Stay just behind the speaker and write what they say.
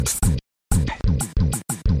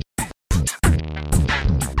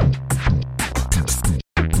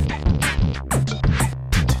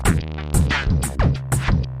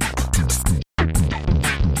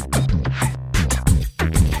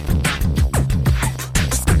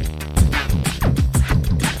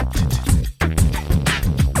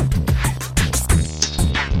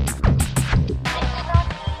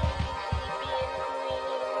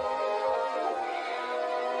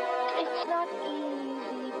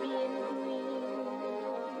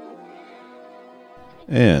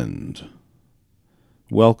And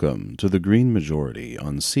welcome to the Green Majority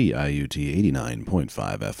on CIUT 89.5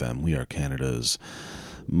 FM. We are Canada's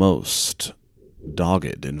most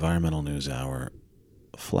dogged environmental news hour,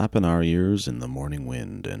 flapping our ears in the morning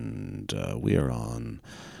wind, and we are on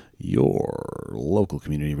your local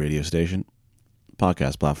community radio station,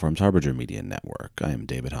 podcast platforms, Harbinger Media Network. I am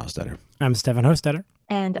David Hostetter. I'm Stefan Hostetter.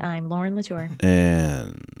 And I'm Lauren Latour.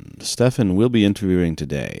 And Stefan will be interviewing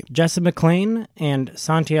today Jessa McLean and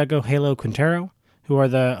Santiago Halo Quintero, who are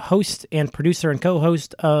the host and producer and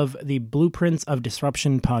co-host of the Blueprints of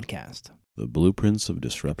Disruption podcast. The Blueprints of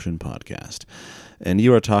Disruption podcast. And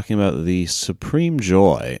you are talking about the supreme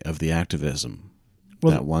joy of the activism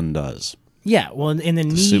that one does. Yeah, well, and the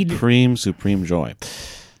need... Supreme joy.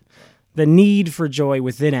 The need for joy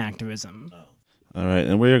within activism. All right,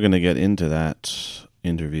 and we're going to get into that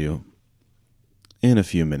interview in a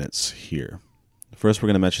few minutes here. First, we're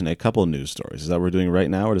going to mention a couple of news stories. Is that what we're doing right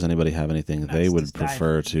now, or does anybody have anything they would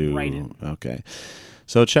prefer to... Right in. Okay.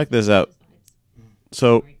 So check this out.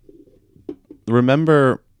 So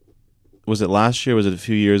remember, was it last year, was it a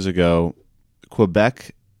few years ago,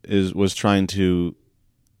 Quebec was trying to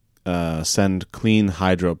send clean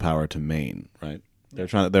hydropower to Maine, right? They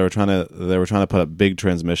were trying to put up big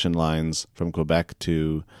transmission lines from Quebec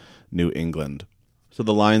to New England. So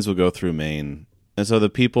the lines will go through Maine. And so the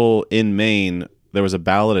people in Maine, there was a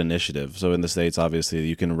ballot initiative. So in the States,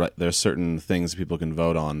 obviously, there's certain things people can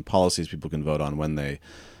vote on, policies people can vote on when they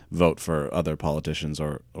vote for other politicians,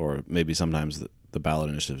 or maybe sometimes the ballot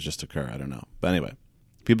initiatives just occur. I don't know. But anyway,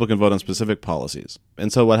 people can vote on specific policies.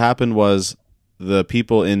 And so what happened was the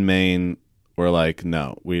people in Maine were like,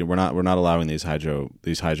 no, we're not allowing these hydro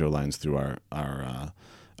lines through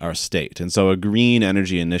our state. And so a green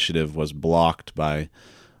energy initiative was blocked by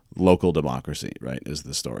local democracy, right, is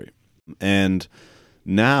the story. And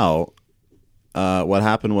now what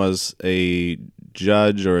happened was a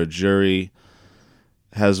judge or a jury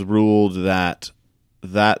has ruled that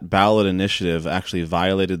ballot initiative actually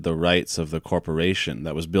violated the rights of the corporation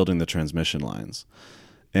that was building the transmission lines.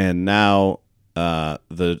 And now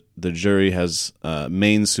the jury has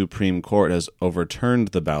Maine Supreme Court has overturned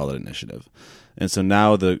the ballot initiative. And so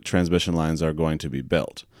now the transmission lines are going to be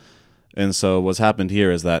built. And so what's happened here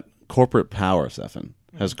is that corporate power, Stefan,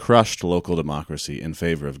 has crushed local democracy in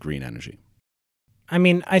favor of green energy. I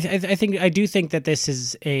mean, I do think that this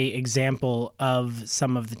is a example of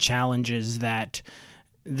some of the challenges that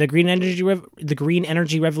the green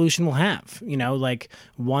energy revolution will have. You know, like,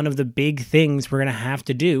 one of the big things we're going to have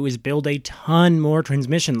to do is build a ton more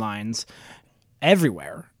transmission lines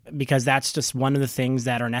everywhere, because that's just one of the things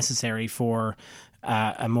that are necessary for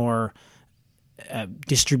a more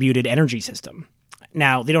distributed energy system.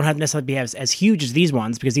 Now, they don't have to necessarily be as huge as these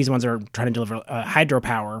ones, because these ones are trying to deliver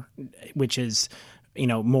hydropower, which is, you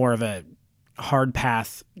know, more of a hard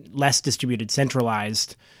path, less distributed,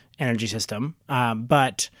 centralized energy system.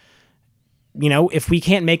 But, you know, if we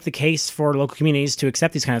can't make the case for local communities to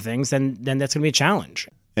accept these kind of things, then that's going to be a challenge.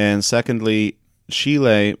 And secondly,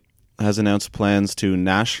 Chile has announced plans to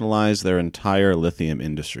nationalize their entire lithium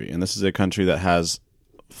industry. And this is a country that has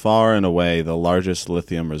far and away the largest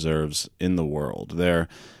lithium reserves in the world. Their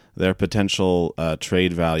potential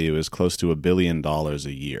trade value is close to $1 billion a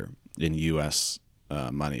year in U.S.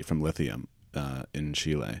 Money from lithium in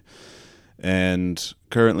Chile. And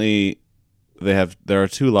currently, there are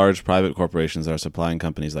two large private corporations that are supplying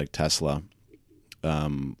companies like Tesla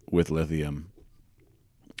with lithium,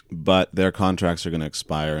 but their contracts are going to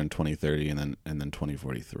expire in 2030 and then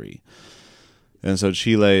 2043. And so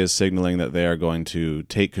Chile is signaling that they are going to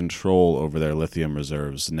take control over their lithium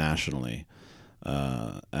reserves nationally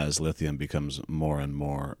as lithium becomes more and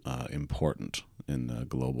more important in the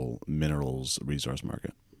global minerals resource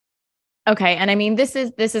market. Okay, and I mean, this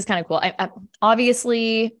is kind of cool.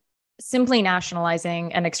 Obviously, simply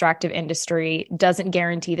nationalizing an extractive industry doesn't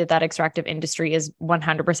guarantee that extractive industry is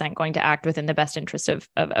 100% going to act within the best interest of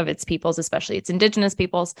its peoples, especially its indigenous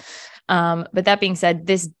peoples. But that being said,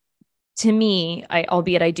 this, to me,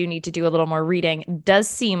 albeit I do need to do a little more reading, does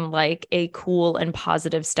seem like a cool and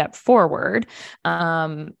positive step forward,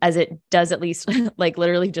 as it does, at least, like,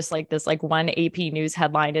 literally just like this, like, one AP News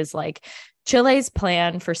headline is like, Chile's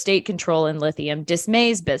plan for state control in lithium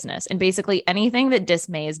dismays business. And basically anything that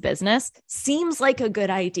dismays business seems like a good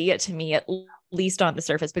idea to me, at least on the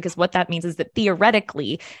surface, because what that means is that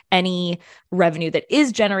theoretically, any revenue that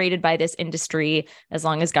is generated by this industry, as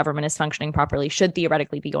long as government is functioning properly, should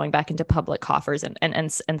theoretically be going back into public coffers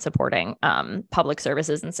and supporting public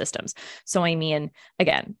services and systems. So, I mean,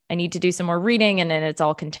 again, I need to do some more reading, and then it's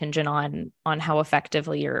all contingent on how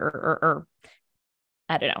effectively or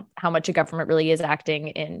I don't know how much a government really is acting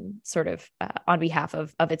in sort of on behalf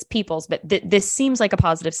of its peoples, but this seems like a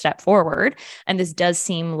positive step forward. And this does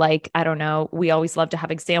seem like, I don't know, we always love to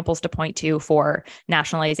have examples to point to for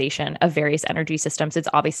nationalization of various energy systems. It's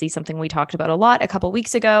obviously something we talked about a lot a couple of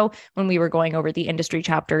weeks ago when we were going over the industry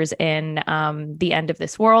chapters in The End of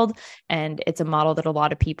This World. And it's a model that a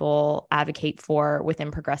lot of people advocate for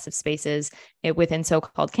within progressive spaces, within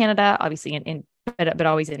so-called Canada, obviously but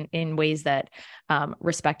always in ways that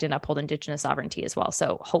respect and uphold Indigenous sovereignty as well.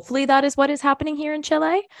 So hopefully that is what is happening here in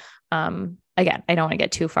Chile. Again, I don't want to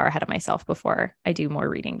get too far ahead of myself before I do more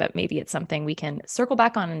reading, but maybe it's something we can circle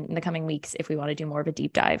back on in the coming weeks if we want to do more of a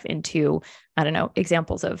deep dive into, I don't know,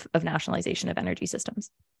 examples of nationalization of energy systems.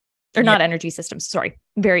 Or not energy systems, sorry,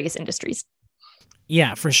 various industries.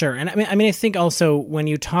 Yeah, for sure. And I mean, I think also when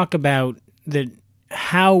you talk about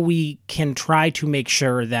how we can try to make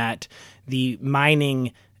sure that the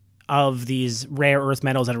mining of these rare earth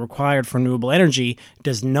metals that are required for renewable energy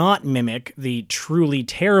does not mimic the truly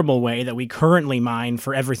terrible way that we currently mine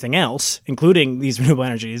for everything else, including these renewable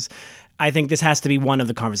energies, I think this has to be one of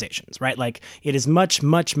the conversations, right? Like, it is much,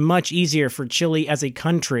 much, much easier for Chile as a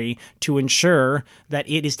country to ensure that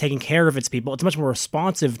it is taking care of its people. It's much more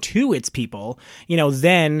responsive to its people,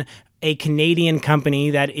 than a Canadian company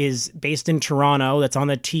that is based in Toronto, that's on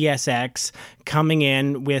the TSX, coming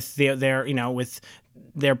in with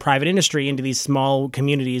their private industry into these small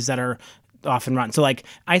communities that are often run. So,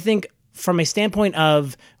 I think from a standpoint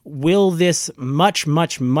of, will this much,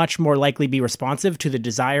 much, much more likely be responsive to the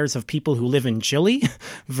desires of people who live in Chile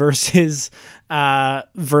versus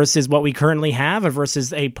what we currently have, or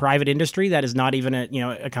versus a private industry that is not even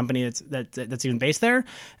a company that's even based there?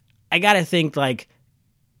 I gotta think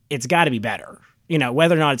it's got to be better.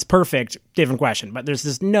 Whether or not it's perfect, different question. But there's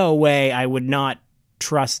just no way I would not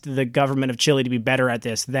trust the government of Chile to be better at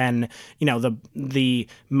this than, the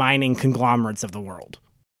mining conglomerates of the world.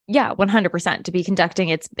 Yeah, 100%, to be conducting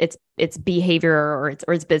its behavior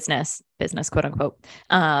or its business, quote unquote,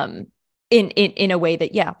 in a way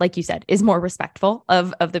that, yeah, like you said, is more respectful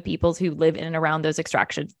of the peoples who live in and around those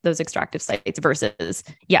extractive sites versus,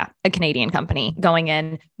 a Canadian company going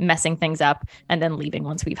in, messing things up, and then leaving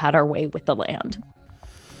once we've had our way with the land.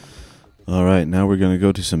 All right, now we're going to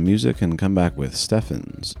go to some music and come back with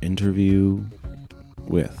Stefan's interview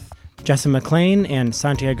with Jessa McLean and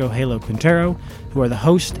Santiago Halo Quintero, who are the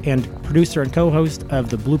host and producer and co-host of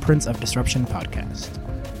the Blueprints of Disruption podcast.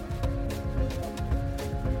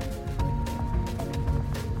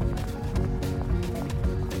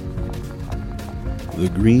 The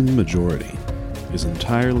Green Majority is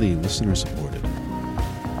entirely listener-supported,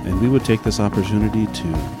 and we would take this opportunity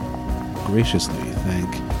to graciously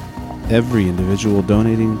thank every individual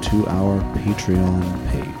donating to our Patreon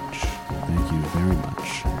page. Thank you very much.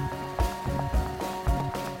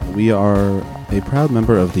 We are a proud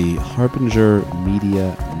member of the Harbinger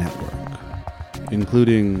Media Network,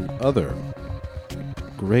 including other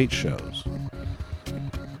great shows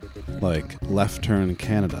like Left Turn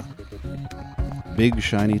Canada, Big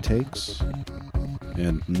Shiny Takes,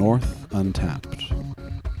 and North Untapped.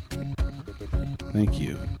 Thank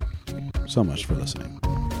you so much for listening.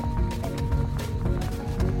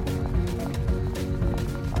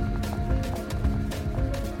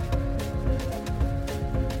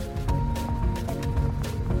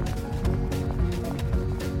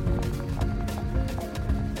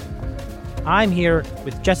 I'm here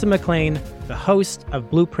with Jessa McLean, the host of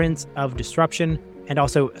Blueprints of Disruption, and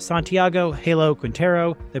also Santiago Halo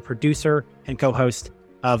Quintero, the producer and co-host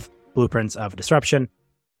of Blueprints of Disruption.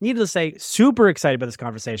 Needless to say, super excited about this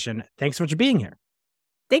conversation. Thanks so much for being here.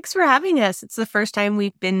 Thanks for having us. It's the first time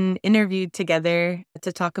we've been interviewed together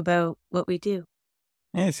to talk about what we do.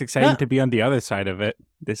 Yeah, it's exciting to be on the other side of it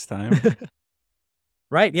this time.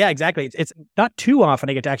 Right. Yeah, exactly. It's not too often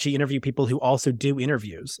I get to actually interview people who also do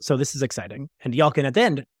interviews. So this is exciting. And y'all can at the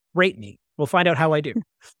end rate me. We'll find out how I do.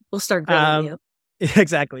 We'll start grading you.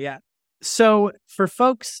 Exactly. Yeah. So for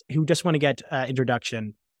folks who just want to get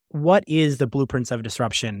introduction, what is the Blueprints of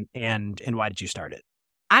Disruption and why did you start it?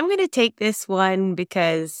 I'm going to take this one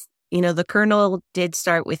because, the kernel did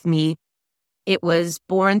start with me. It was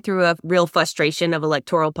born through a real frustration of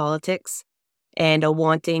electoral politics and a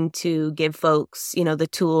wanting to give folks, the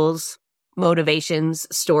tools, motivations,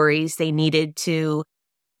 stories they needed to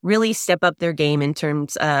really step up their game in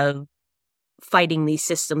terms of fighting these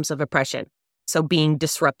systems of oppression. So being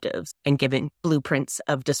disruptive and giving blueprints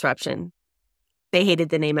of disruption. They hated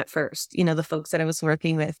the name at first, the folks that I was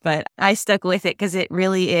working with, but I stuck with it because it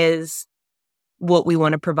really is what we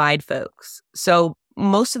want to provide folks. So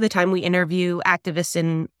most of the time we interview activists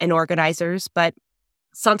and organizers, but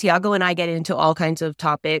Santiago and I get into all kinds of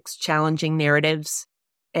topics, challenging narratives,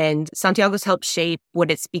 and Santiago's helped shape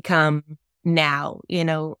what it's become now,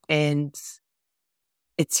 and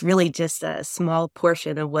it's really just a small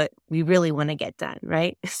portion of what we really want to get done,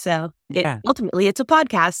 right? So ultimately, it's a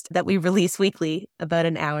podcast that we release weekly, about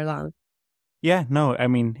an hour long. Yeah, no, I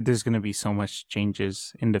mean, there's going to be so much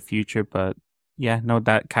changes in the future, but yeah, no,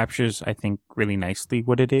 that captures, I think, really nicely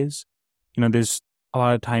what it is. There's a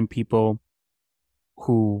lot of time people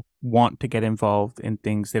who want to get involved in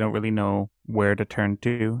things, they don't really know where to turn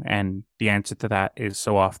to. And the answer to that is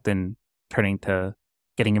so often turning to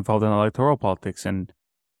getting involved in electoral politics. And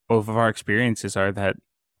both of our experiences are that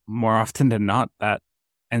more often than not, that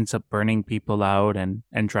ends up burning people out and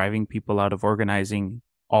driving people out of organizing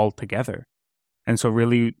altogether. And so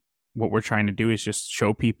really what we're trying to do is just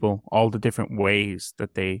show people all the different ways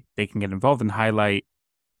that they can get involved and highlight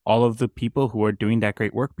all of the people who are doing that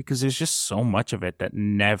great work, because there's just so much of it that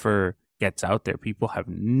never gets out there. People have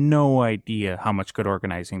no idea how much good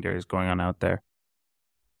organizing there is going on out there.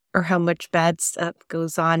 Or how much bad stuff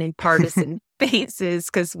goes on in partisan bases,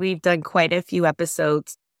 because we've done quite a few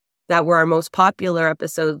episodes that were our most popular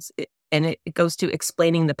episodes, and it goes to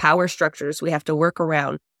explaining the power structures we have to work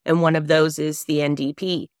around. And one of those is the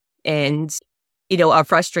NDP. And, our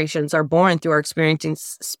frustrations are born through our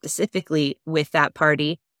experiences specifically with that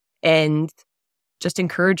party, and just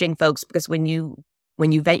encouraging folks, because when you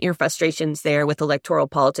vent your frustrations there with electoral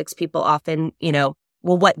politics, people often, well,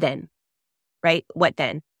 what then? Right? What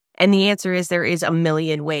then? And the answer is there is a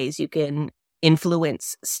million ways you can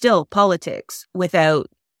influence still politics without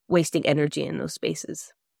wasting energy in those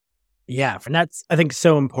spaces. Yeah, and that's, I think,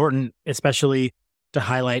 so important, especially to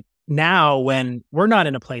highlight now when we're not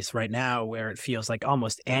in a place right now where it feels like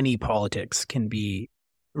almost any politics can be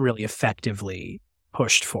really effectively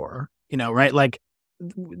pushed for, right? Like,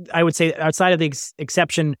 I would say outside of the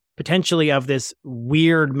exception potentially of this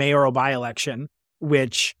weird mayoral by-election,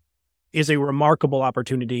 which is a remarkable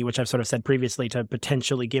opportunity, which I've sort of said previously, to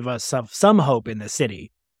potentially give us some hope in the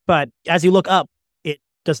city. But as you look up, it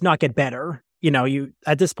does not get better.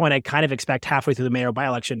 At this point, I kind of expect halfway through the mayoral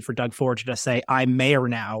by-election for Doug Ford to just say, I'm mayor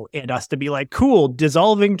now, and us to be like, cool,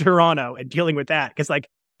 dissolving Toronto and dealing with that. Because that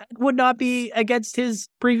would not be against his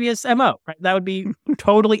previous MO, right? That would be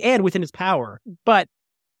totally and within his power. But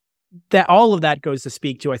that all of that goes to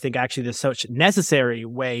speak to, I think, actually the such necessary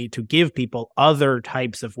way to give people other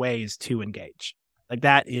types of ways to engage. Like,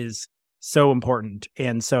 that is so important.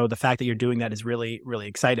 And so the fact that you're doing that is really, really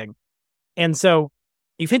exciting. And so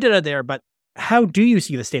you've hinted at there, but how do you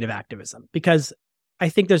see the state of activism? Because I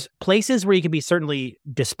think there's places where you can be certainly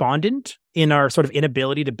despondent in our sort of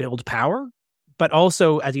inability to build power. But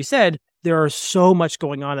also, as you said, there are so much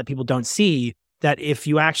going on that people don't see, that if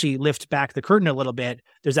you actually lift back the curtain a little bit,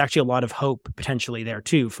 there's actually a lot of hope potentially there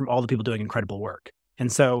too, from all the people doing incredible work.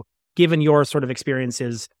 And so given your sort of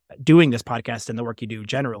experiences doing this podcast and the work you do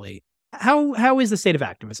generally, how is the state of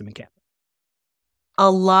activism in Canada? A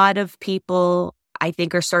lot of people, I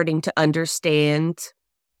think, are starting to understand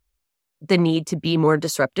the need to be more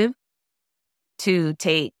disruptive, to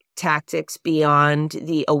take tactics beyond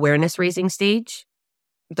the awareness raising stage.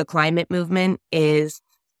 The climate movement is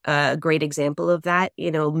a great example of that.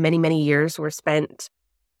 Many, many years were spent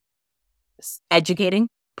educating,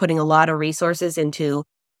 putting a lot of resources into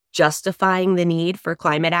justifying the need for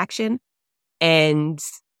climate action. And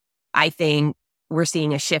I think we're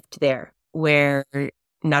seeing a shift there where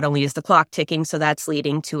not only is the clock ticking, so that's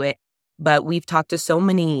leading to it, but we've talked to so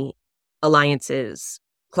many alliances,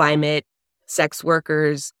 climate, sex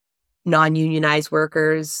workers, non-unionized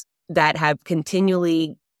workers that have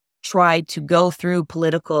continually tried to go through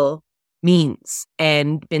political means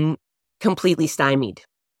and been completely stymied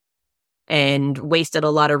and wasted a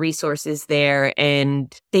lot of resources there.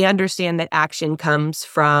 And they understand that action comes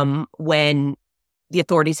from when the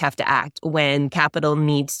authorities have to act, when capital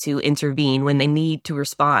needs to intervene, when they need to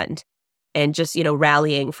respond. And just,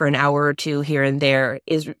 rallying for an hour or two here and there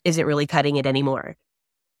isn't really cutting it anymore.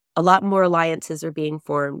 A lot more alliances are being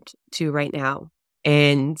formed too right now.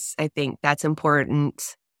 And I think that's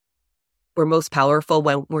important. We're most powerful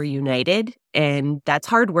when we're united. And that's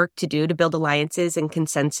hard work to do, to build alliances and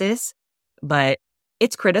consensus. But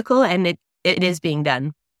it's critical, and it is being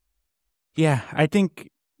done. Yeah, I think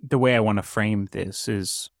the way I want to frame this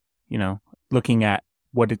is, looking at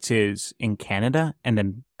what it is in Canada and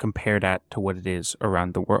then compare that to what it is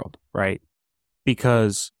around the world, right?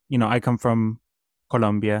 Because, I come from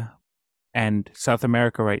Colombia, and South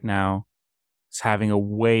America right now is having a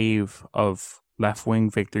wave of left-wing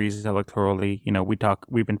victories electorally.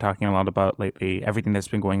 We've been talking a lot about lately everything that's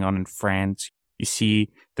been going on in France. You see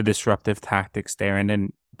the disruptive tactics there. And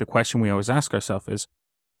then the question we always ask ourselves is,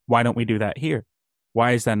 why don't we do that here?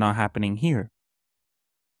 Why is that not happening here?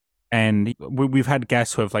 And we've had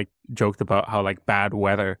guests who have like joked about how like bad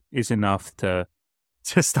weather is enough to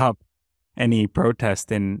stop any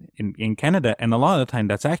protest in Canada. And a lot of the time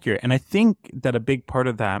that's accurate. And I think that a big part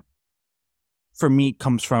of that for me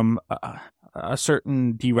comes from a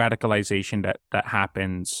certain de-radicalization that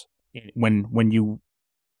happens when you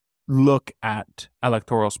look at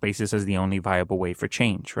electoral spaces as the only viable way for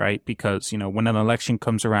change, right? Because, when an election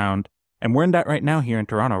comes around, and we're in that right now here in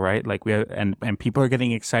Toronto, right? Like we have, and people are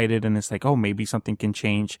getting excited, and it's like, oh, maybe something can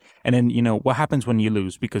change. And then, what happens when you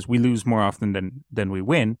lose? Because we lose more often than we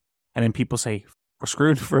win. And then people say, we're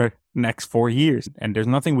screwed for the next 4 years, and there's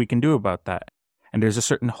nothing we can do about that. And there's a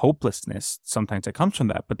certain hopelessness sometimes that comes from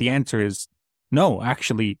that. But the answer is no,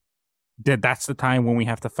 actually, that's the time when we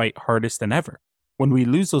have to fight hardest than ever. When we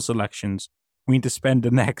lose those elections, we need to spend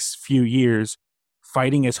the next few years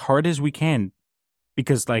fighting as hard as we can.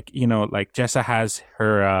 Because like Jessa has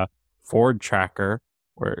her Ford tracker,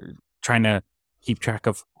 or trying to keep track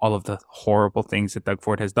of all of the horrible things that Doug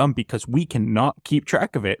Ford has done, because we cannot keep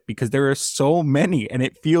track of it because there are so many, and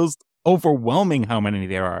it feels overwhelming how many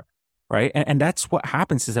there are, right? And that's what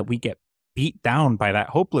happens, is that we get beat down by that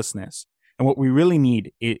hopelessness. And what we really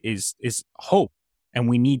need is hope, and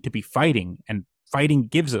we need to be fighting, and fighting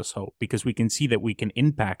gives us hope because we can see that we can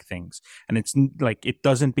impact things. And it's like, it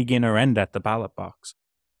doesn't begin or end at the ballot box.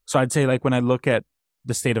 So I'd say, like, when I look at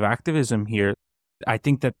the state of activism here, I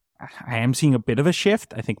think that I am seeing a bit of a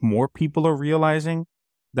shift. I think more people are realizing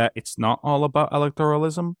that it's not all about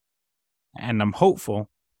electoralism, and I'm hopeful,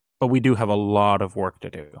 but we do have a lot of work to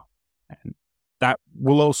do. And that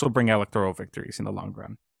will also bring electoral victories in the long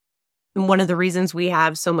run. And one of the reasons we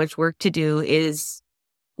have so much work to do is,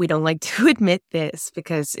 we don't like to admit this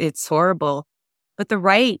because it's horrible, but the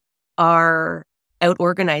right are out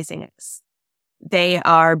organizing us. They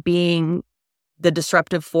are being the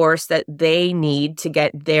disruptive force that they need to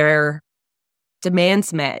get their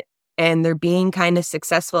demands met, and they're being kind of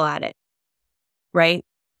successful at it, right?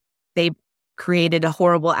 They created a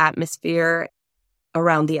horrible atmosphere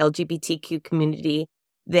around the LGBTQ community.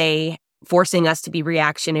 They forcing us to be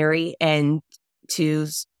reactionary and to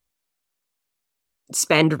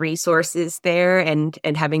spend resources there and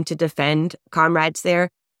having to defend comrades there.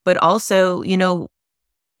 But also,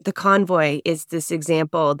 the convoy is this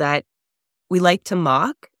example that we like to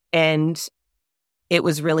mock, and it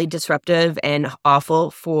was really disruptive and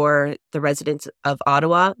awful for the residents of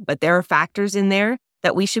Ottawa. But there are factors in there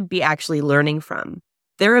that we should be actually learning from.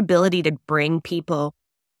 Their ability to bring people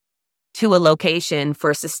to a location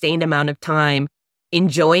for a sustained amount of time,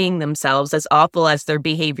 enjoying themselves, as awful as their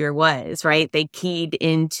behavior was, right? They keyed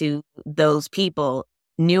into those people,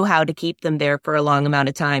 knew how to keep them there for a long amount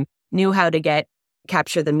of time, knew how to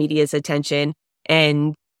capture the media's attention,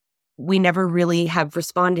 and we never really have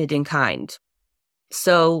responded in kind.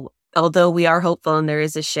 So although we are hopeful and there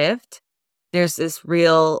is a shift, there's this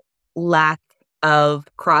real lack of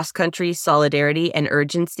cross-country solidarity and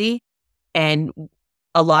urgency, and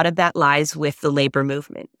a lot of that lies with the labor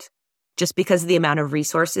movement, just because of the amount of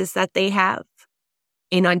resources that they have.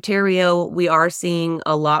 In Ontario, we are seeing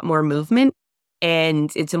a lot more movement,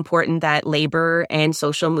 and it's important that labor and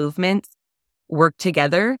social movements work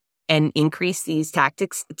together and increase these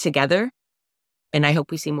tactics together. And I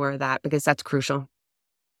hope we see more of that, because that's crucial.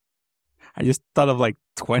 I just thought of like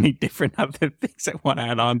 20 different other things I want to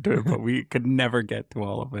add on to it, but we could never get to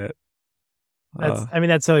all of it.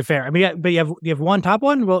 That's totally fair. I mean, but you have one top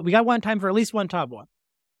one? Well, we got one time for at least one top one.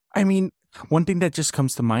 I mean, one thing that just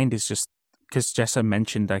comes to mind is just because Jessa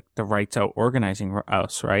mentioned like the right's out organizing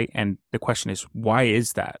us, right? And the question is, why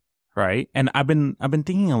is that, right? And I've been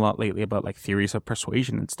thinking a lot lately about like theories of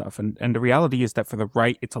persuasion and stuff. And the reality is that for the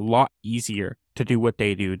right, it's a lot easier to do what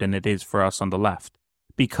they do than it is for us on the left,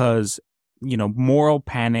 because moral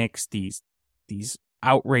panics, these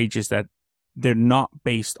outrages that they're not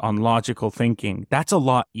based on logical thinking, that's a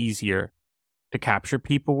lot easier to capture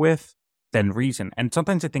people with than reason. And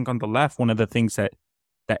sometimes I think on the left, one of the things that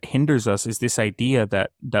hinders us is this idea that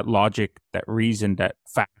logic, that reason, that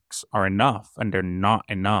facts are enough, and they're not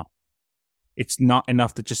enough. It's not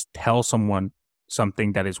enough to just tell someone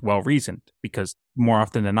something that is well reasoned, because more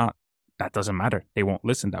often than not, that doesn't matter. They won't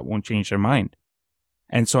listen. That won't change their mind.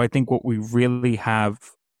 And so I think what we really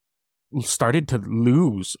have started to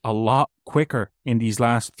lose a lot quicker in these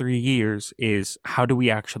last 3 years is, how do we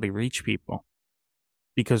actually reach people?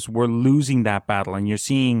 Because we're losing that battle, and you're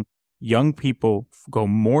seeing young people go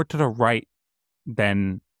more to the right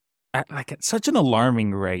than at such an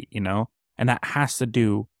alarming rate, and that has to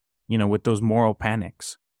do with those moral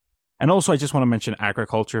panics. And also, I just want to mention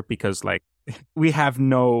agriculture because, like, we have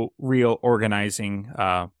no real organizing.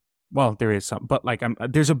 Well, there is some, but like,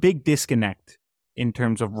 there's a big disconnect in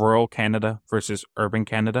terms of rural Canada versus urban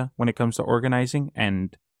Canada when it comes to organizing.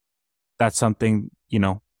 And that's something,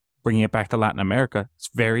 bringing it back to Latin America, it's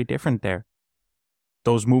very different there.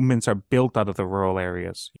 Those movements are built out of the rural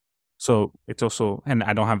areas. So it's also, and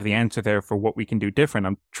I don't have the answer there for what we can do different.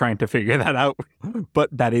 I'm trying to figure that out. But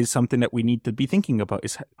that is something that we need to be thinking about,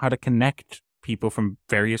 is how to connect people from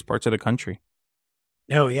various parts of the country.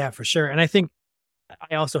 Oh, yeah, for sure. And I think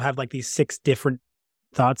I also have like these 6 different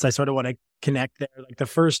thoughts I sort of want to connect there. Like the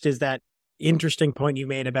first is that interesting point you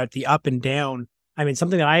made about the up and down. I mean,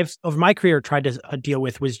 something that I've over my career tried to deal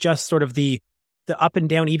with was just sort of the up and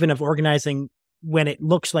down, even of organizing when it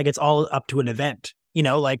looks like it's all up to an event.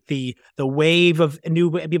 Like the wave of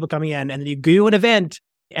new people coming in, and then you do an event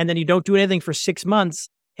and then you don't do anything for 6 months.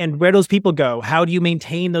 And where those people go, how do you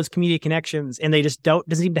maintain those community connections? And they just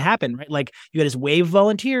doesn't seem to happen, right? Like you got this wave of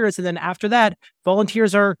volunteers, and then after that,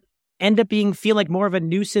 volunteers end up feel like more of a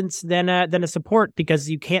nuisance than a support, because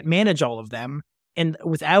you can't manage all of them. And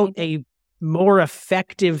without a more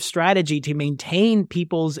effective strategy to maintain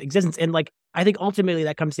people's existence, and like I think ultimately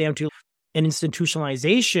that comes down to an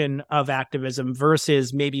institutionalization of activism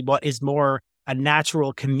versus maybe what is more a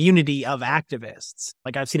natural community of activists.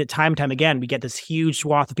 Like I've seen it time and time again. We get this huge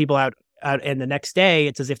swath of people out, and the next day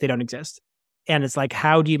it's as if they don't exist. And it's like,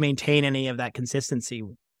 how do you maintain any of that consistency?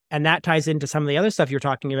 And that ties into some of the other stuff you're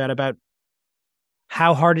talking about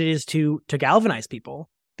how hard it is to galvanize people.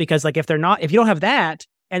 Because like if you don't have that,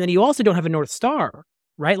 and then you also don't have a North Star,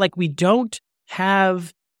 right? Like we don't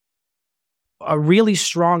have a really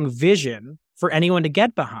strong vision for anyone to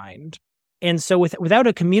get behind. And so without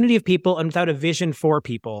a community of people and without a vision for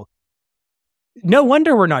people, no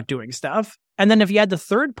wonder we're not doing stuff. And then if you add the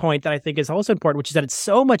third point that I think is also important, which is that it's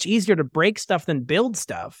so much easier to break stuff than build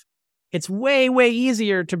stuff. It's way, way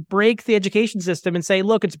easier to break the education system and say,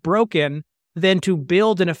 look, it's broken, than to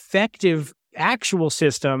build an effective actual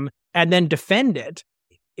system and then defend it.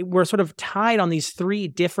 We're sort of tied on these 3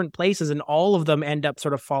 different places, and all of them end up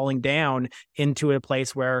sort of falling down into a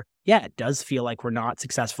place where, yeah, it does feel like we're not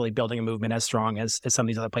successfully building a movement as strong as some of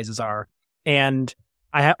these other places are. And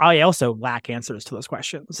I also lack answers to those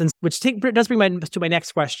questions, which does bring me to my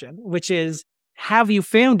next question, which is, have you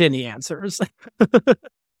found any answers?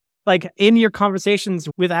 Like in your conversations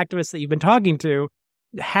with activists that you've been talking to,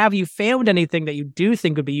 have you found anything that you do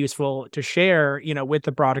think would be useful to share, with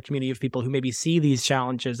the broader community of people who maybe see these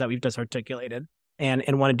challenges that we've just articulated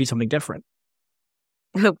and want to do something different?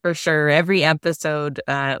 For sure. Every episode,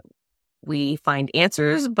 we find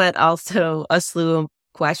answers, but also a slew of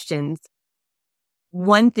questions.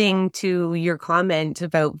 One thing to your comment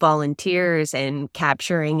about volunteers and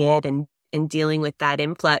capturing it and dealing with that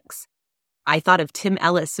influx, I thought of Tim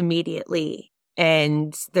Ellis immediately.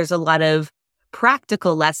 And there's a lot of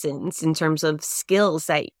practical lessons in terms of skills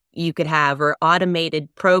that you could have, or automated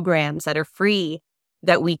programs that are free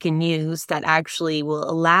that we can use that actually will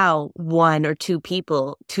allow 1 or 2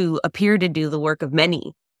 people to appear to do the work of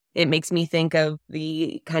many. It makes me think of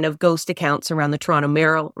the kind of ghost accounts around the Toronto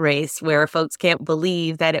mayoral race, where folks can't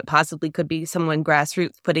believe that it possibly could be someone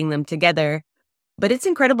grassroots putting them together. But it's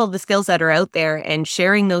incredible the skills that are out there, and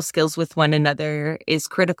sharing those skills with one another is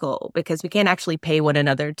critical, because we can't actually pay one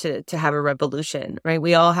another to have a revolution, right?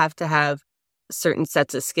 We all have to have certain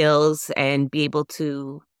sets of skills and be able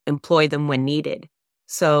to employ them when needed.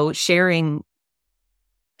 So sharing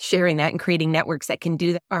that and creating networks that can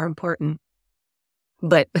do that are important.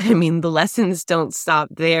 But I mean, the lessons don't stop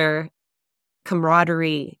there.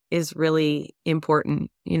 Camaraderie is really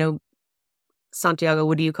important. Santiago,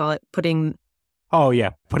 what do you call it? Putting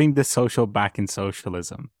the social back in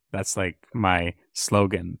socialism. That's like my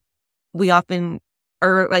slogan. We often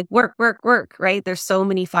are like, work, right? There's so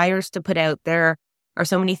many fires to put out. There are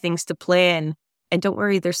so many things to plan. And don't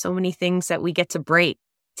worry, there's so many things that we get to break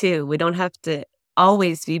too. We don't have to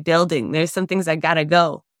always be building. There's some things that gotta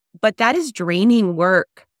go. But that is draining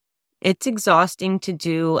work. It's exhausting to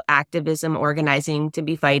do activism, organizing, to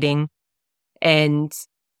be fighting. And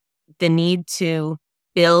the need to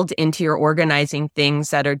build into your organizing things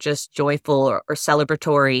that are just joyful or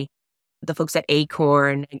celebratory. The folks at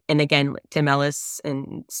Acorn, and again, Tim Ellis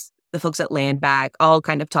and the folks at Land Back all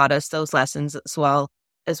kind of taught us those lessons, as well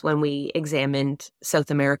as when we examined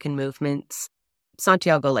South American movements.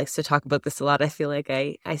 Santiago likes to talk about this a lot. I feel like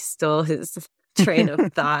I stole his train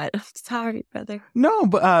of thought. I'm sorry, brother. No,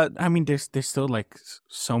 but I mean, there's still like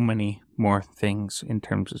so many more things in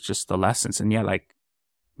terms of just the lessons. And yeah, like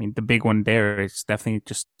mean, the big one there is definitely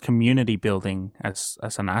just community building as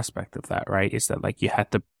an aspect of that, right? Is that like you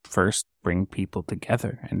had to first bring people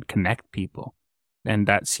together and connect people. And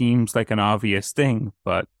that seems like an obvious thing,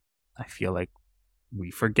 but I feel like we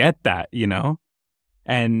forget that, you know?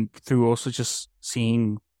 And through also just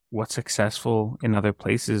seeing what's successful in other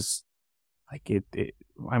places, like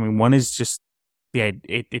I mean, one is just,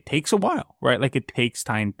 it takes a while, right? Like it takes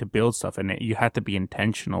time to build stuff, and you have to be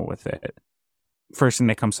intentional with it. First thing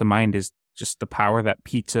that comes to mind is just the power that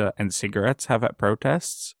pizza and cigarettes have at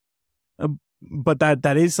protests. But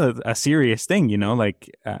that is a serious thing, you know,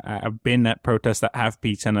 like I've been at protests that have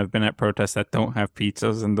pizza, and I've been at protests that don't have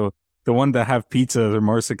pizzas, and the one that have pizzas are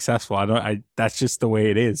more successful. That's just the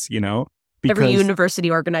way it is, you know, because every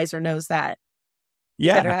university organizer knows that.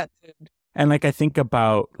 Yeah. And like, I think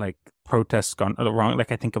about like protests gone wrong.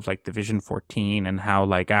 Like I think of like Division 14 and how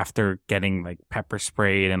like after getting like pepper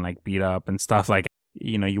sprayed and like beat up and stuff, like,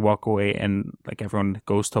 you know, you walk away and like everyone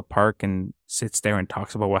goes to a park and sits there and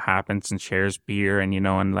talks about what happens and shares beer, and, you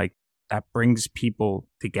know, and like that brings people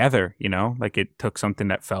together, you know, like it took something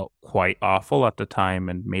that felt quite awful at the time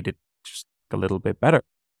and made it just a little bit better.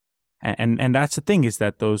 And that's the thing, is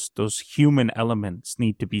that those human elements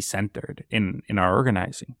need to be centered in our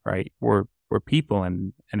organizing, right? We're people,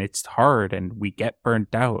 and it's hard, and we get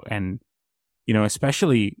burnt out, and, you know,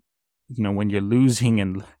 especially, you know, when you're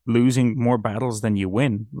losing more battles than you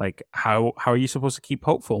win, like how are you supposed to keep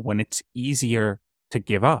hopeful when it's easier to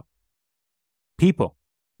give up? People.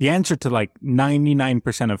 The answer to like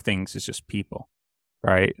 99% of things is just people,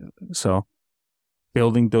 right? So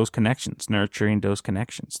building those connections, nurturing those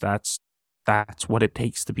connections, that's what it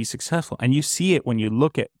takes to be successful. And you see it when you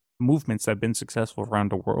look at movements that have been successful around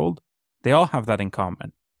the world. They all have that in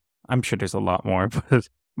common. I'm sure there's a lot more, but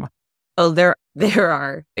oh, there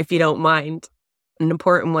are, if you don't mind. An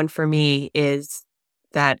important one for me is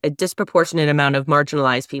that a disproportionate amount of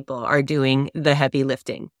marginalized people are doing the heavy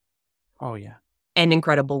lifting. Oh, yeah. And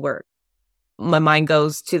incredible work. My mind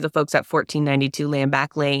goes to the folks at 1492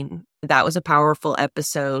 Landback Lane. That was a powerful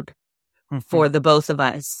episode for the both of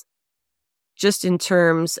us, just in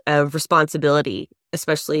terms of responsibility,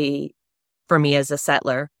 especially for me as a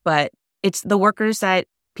settler. But it's the workers that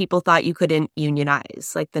people thought you couldn't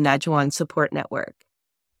unionize, like the Nadjuan Support Network,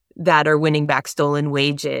 that are winning back stolen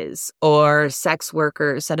wages, or sex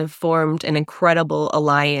workers that have formed an incredible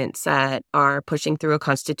alliance that are pushing through a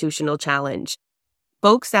constitutional challenge.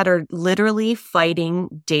 Folks that are literally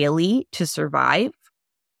fighting daily to survive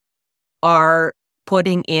are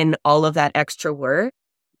putting in all of that extra work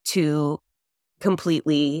to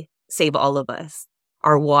completely save all of us,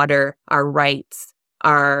 our water, our rights,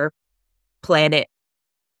 our planet,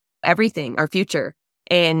 everything, our future.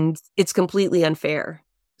 And it's completely unfair.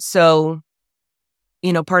 So,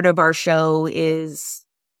 you know, part of our show is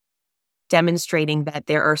demonstrating that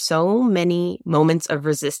there are so many moments of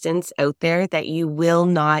resistance out there that you will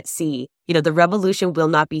not see. You know, the revolution will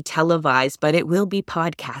not be televised, but it will be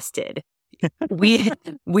podcasted. We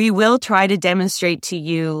will try to demonstrate to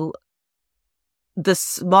you the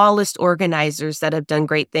smallest organizers that have done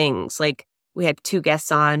great things. Like we had 2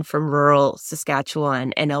 guests on from rural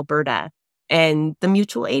Saskatchewan and Alberta, and the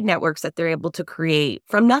mutual aid networks that they're able to create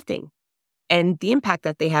from nothing, and the impact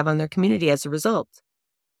that they have on their community as a result.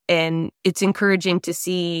 And it's encouraging to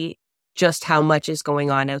see just how much is going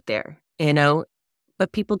on out there, you know,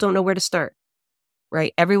 but people don't know where to start,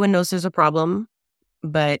 right? Everyone knows there's a problem,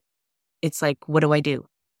 but it's like, what do I do?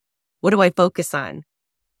 What do I focus on?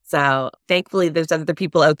 So thankfully, there's other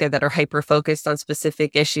people out there that are hyper-focused on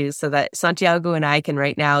specific issues so that Santiago and I can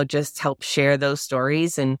right now just help share those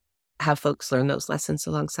stories and have folks learn those lessons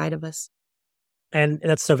alongside of us. And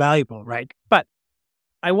that's so valuable, right? But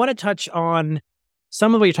I want to touch on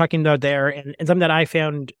some of what you're talking about there, and something that I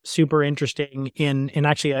found super interesting in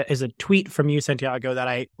actually is a tweet from you, Santiago, that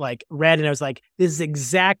I like read, and I was like, this is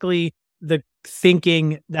exactly the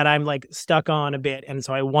thinking that I'm like stuck on a bit. And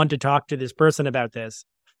so I want to talk to this person about this,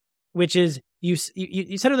 which is you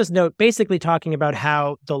sent out this note basically talking about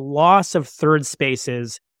how the loss of third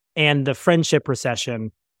spaces and the friendship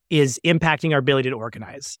recession is impacting our ability to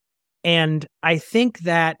organize. And I think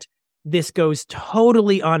that this goes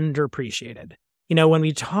totally underappreciated. You know, when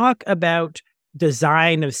we talk about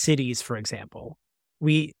design of cities, for example,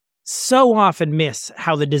 we so often miss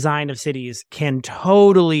how the design of cities can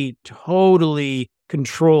totally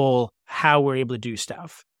control how we're able to do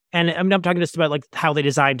stuff. And I'm not talking just about like how they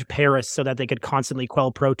designed Paris so that they could constantly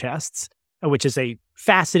quell protests, which is a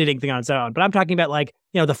fascinating thing on its own. But I'm talking about like,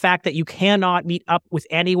 you know, the fact that you cannot meet up with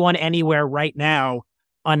anyone anywhere right now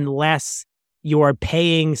unless you're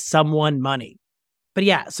paying someone money. But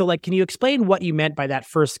yeah, so like, can you explain what you meant by that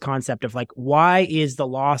first concept of like, why is the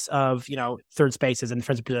loss of, third spaces and the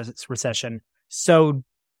Friends of Recession so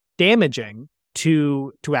damaging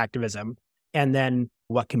to activism? And then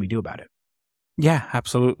what can we do about it? Yeah,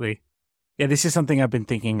 absolutely. Yeah, this is something I've been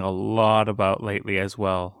thinking a lot about lately as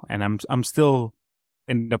well. And I'm still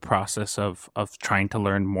in the process of trying to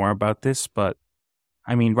learn more about this. But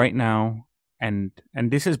I mean, right now, and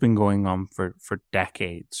this has been going on for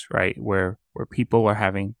decades, right? Where people are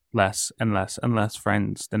having less and less and less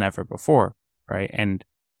friends than ever before, right? And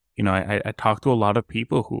I talk to a lot of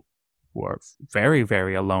people who are very,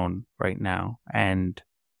 very alone right now, and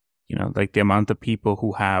like the amount of people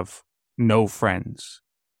who have no friends,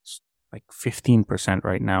 it's like 15%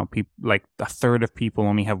 right now. People, like a third of people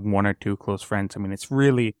only have one or two close friends. I mean, it's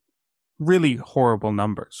really, really horrible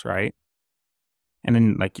numbers, right? And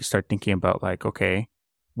then like you start thinking about like, okay,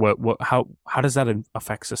 how does that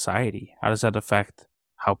affect society? How does that affect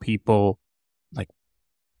how people, like,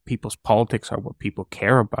 people's politics are, what people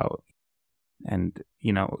care about? And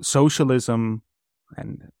socialism,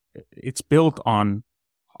 and it's built on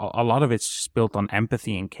a lot of it's just built on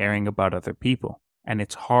empathy and caring about other people, and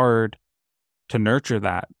it's hard to nurture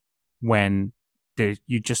that when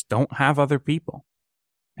you just don't have other people,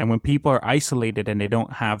 and when people are isolated and they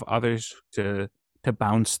don't have others to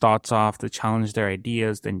bounce thoughts off, to challenge their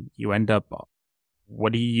ideas, then you end up,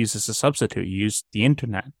 what do you use as a substitute? You use the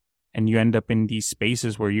internet, and you end up in these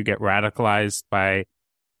spaces where you get radicalized by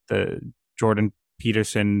the Jordan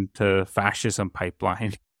Peterson to fascism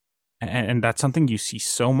pipeline. And that's something you see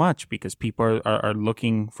so much because people are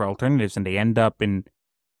looking for alternatives, and they end up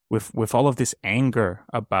with all of this anger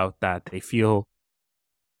about that. They feel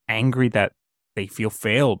angry that they feel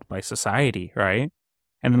failed by society, right?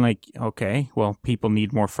 And then like, okay, well, people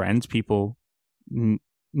need more friends. People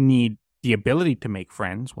need the ability to make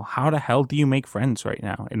friends. Well, how the hell do you make friends right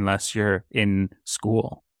now unless you're in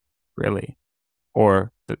school, really?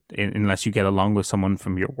 Or unless you get along with someone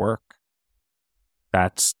from your work?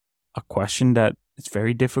 That's a question that it's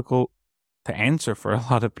very difficult to answer for a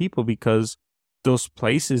lot of people, because those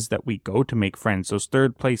places that we go to make friends, those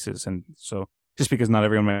third places, and so just because not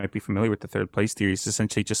everyone might be familiar with the third place theory, is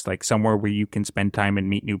essentially just like somewhere where you can spend time and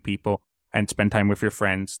meet new people and spend time with your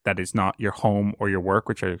friends that is not your home or your work,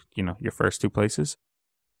 which are, your first two places.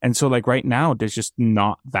 And so like right now, there's just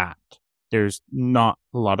not that. There's not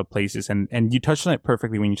a lot of places. And you touched on it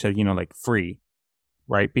perfectly when you said, like free,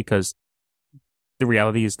 right? Because the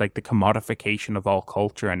reality is like the commodification of all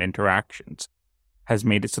culture and interactions has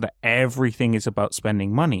made it so that everything is about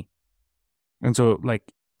spending money. And so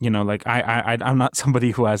like, I'm not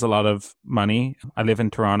somebody who has a lot of money. I live in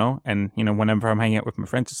Toronto, and, whenever I'm hanging out with my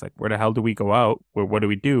friends, it's like, where the hell do we go out? What do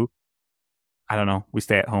we do? I don't know. We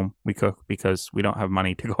stay at home. We cook because we don't have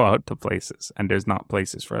money to go out to places, and there's not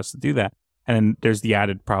places for us to do that. And then there's the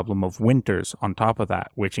added problem of winters on top of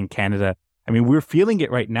that, which in Canada, I mean, we're feeling it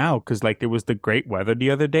right now because like there was the great weather the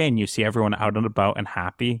other day, and you see everyone out and about and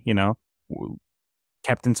happy,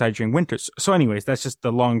 kept inside during winters. So anyways, that's just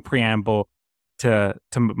the long preamble to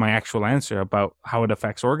my actual answer about how it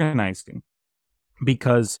affects organizing,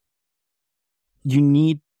 because you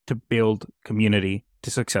need to build community to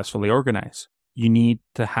successfully organize. You need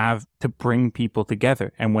to bring people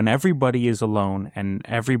together. And when everybody is alone and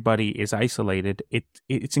everybody is isolated,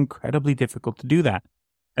 it's incredibly difficult to do that.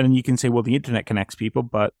 And then you can say, well, the internet connects people,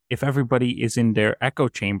 but if everybody is in their echo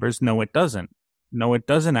chambers, no, it doesn't. No, it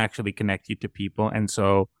doesn't actually connect you to people. And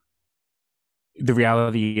so the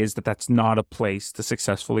reality is that that's not a place to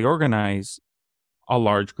successfully organize a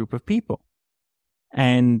large group of people.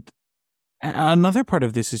 And another part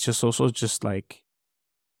of this is just also just like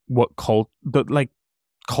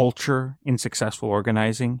culture in successful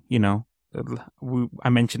organizing. I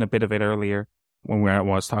mentioned a bit of it earlier when I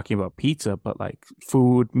was talking about pizza, but like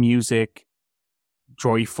food, music,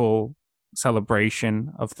 joyful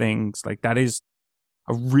celebration of things, like that is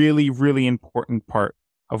a really, really important part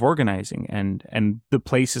of organizing. And the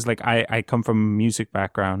places, like I come from a music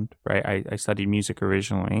background, right? I studied music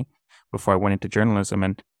originally before I went into journalism,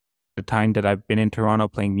 and the time that I've been in Toronto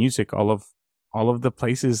playing music, all of the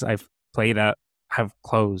places I've played at have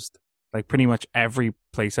closed. Like pretty much every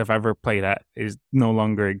place I've ever played at is no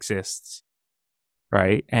longer exists,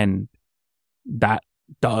 right? And that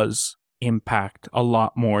does impact a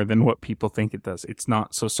lot more than what people think it does. It's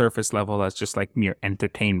not so surface level as just like mere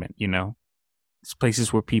entertainment, It's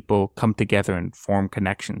places where people come together and form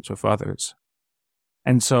connections with others.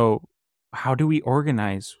 And so how do we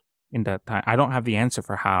organize in that time? I don't have the answer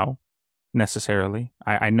for how necessarily.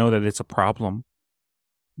 I know that it's a problem,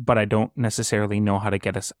 but I don't necessarily know how to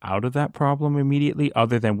get us out of that problem immediately,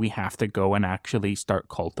 other than we have to go and actually start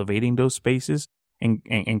cultivating those spaces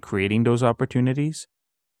and creating those opportunities.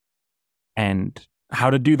 And how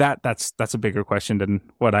to do that, that's a bigger question than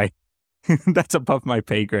what that's above my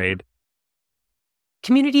pay grade.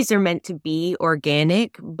 Communities are meant to be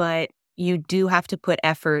organic, but you do have to put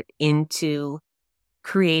effort into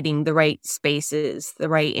creating the right spaces, the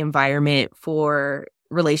right environment for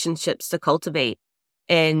relationships to cultivate.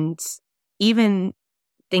 And even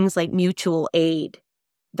things like mutual aid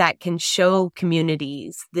that can show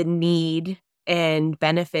communities the need and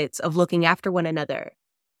benefits of looking after one another.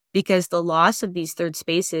 Because the loss of these third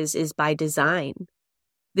spaces is by design.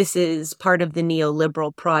 This is part of the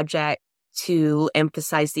neoliberal project to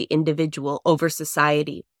emphasize the individual over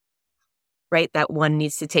society, right? That one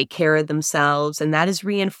needs to take care of themselves. And that is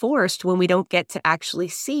reinforced when we don't get to actually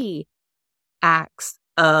see acts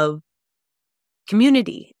of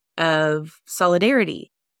community, of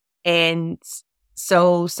solidarity. And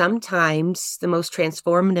so sometimes the most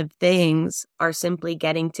transformative things are simply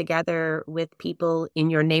getting together with people in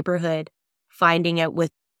your neighborhood, finding out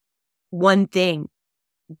with one thing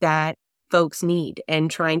that folks need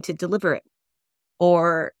and trying to deliver it,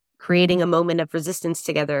 or creating a moment of resistance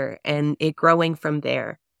together and it growing from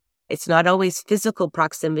there. It's not always physical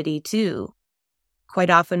proximity too. Quite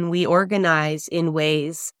often we organize in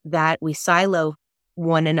ways that we silo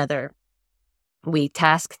one another. We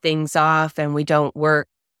task things off and we don't work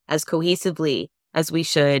as cohesively as we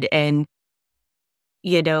should. And,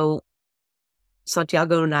 you know,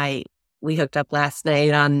 Santiago and I, we hooked up last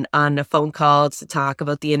night on a phone call to talk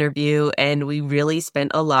about the interview, and we really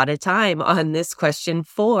spent a lot of time on this question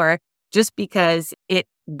 4, just because it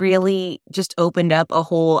really just opened up a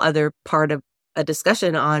whole other part of a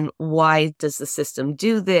discussion on why does the system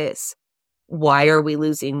do this? Why are we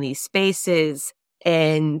losing these spaces?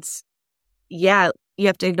 And yeah, you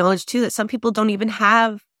have to acknowledge too that some people don't even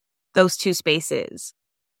have those two spaces.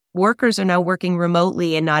 Workers are now working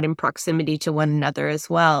remotely and not in proximity to one another as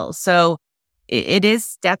well. So it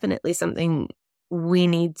is definitely something we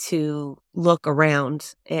need to look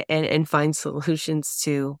around and find solutions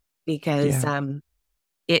to, because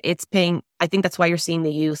it's paying. I think that's why you're seeing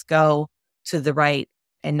the youth go to the right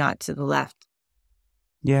and not to the left.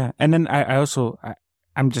 Yeah. And then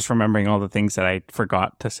I'm just remembering all the things that I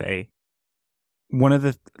forgot to say. One of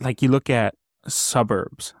the, like, you look at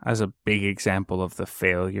suburbs as a big example of the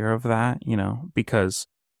failure of that, you know, because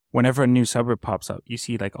whenever a new suburb pops up, you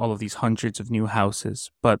see like all of these hundreds of new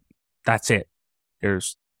houses, but that's it.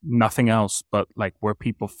 There's nothing else but like where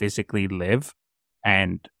people physically live,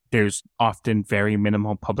 and there's often very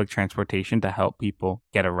minimal public transportation to help people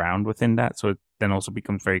get around within that. So it then also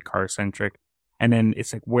becomes very car centric. And then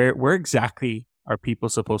it's like, where exactly are people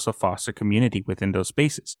supposed to foster community within those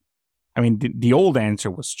spaces? I mean, the old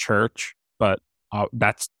answer was church, but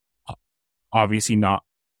that's obviously not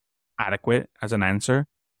adequate as an answer.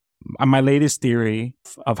 My latest theory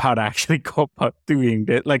of how to actually go about doing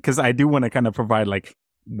it, like, because I do want to kind of provide like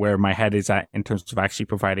where my head is at in terms of actually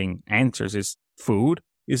providing answers, is food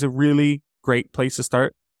is a really great place to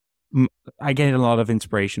start. I get a lot of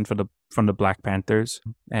inspiration from the Black Panthers,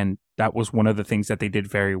 and that was one of the things that they did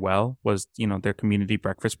very well was, you know, their community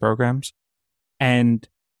breakfast programs. And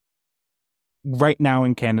right now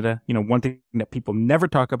in Canada, you know, one thing that people never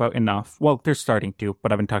talk about enough, well, they're starting to,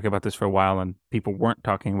 but I've been talking about this for a while and people weren't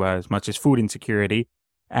talking about it as much, as food insecurity.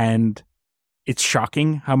 And it's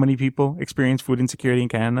shocking how many people experience food insecurity in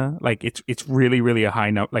Canada. Like it's really, really a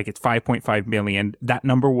high note. Like it's 5.5 million. That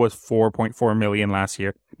number was 4.4 million last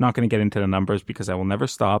year. Not going to get into the numbers because I will never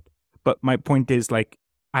stop. But my point is, like,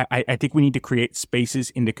 I think we need to create spaces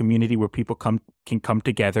in the community where people can come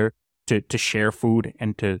together to share food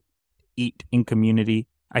and to eat in community.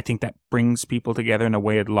 I think that brings people together in a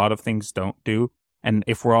way a lot of things don't do. And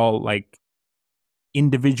if we're all like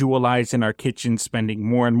individualized in our kitchens, spending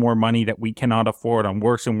more and more money that we cannot afford on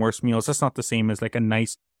worse and worse meals, that's not the same as like a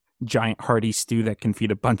nice giant hearty stew that can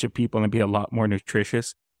feed a bunch of people and be a lot more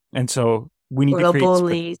nutritious. And so we need to create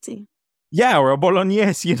bolognese. Yeah, or a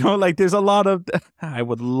bolognese, you know, like there's a lot of, I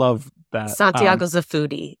would love that. Santiago's a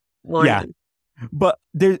foodie. Yeah. But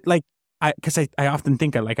there's like, because I often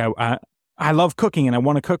think I love cooking and I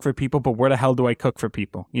want to cook for people, but where the hell do I cook for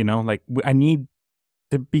people? You know, like I need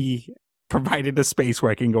to be provided a space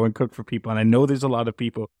where I can go and cook for people. And I know there's a lot of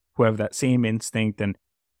people who have that same instinct, and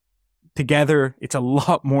together it's a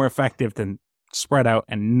lot more effective than spread out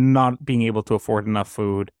and not being able to afford enough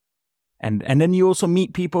food. And then you also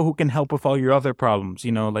meet people who can help with all your other problems.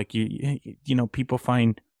 You know, like you know, people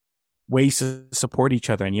find ways to support each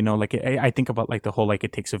other. And, you know, like I think about like the whole, like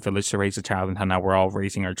it takes a village to raise a child, and how now we're all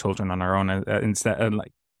raising our children on our own instead. And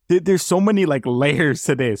like, there's so many like layers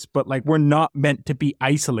to this, but like we're not meant to be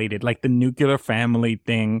isolated. Like the nuclear family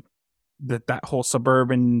thing, that whole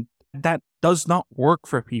suburban, that does not work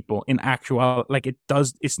for people in actuality. Like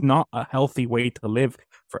it's not a healthy way to live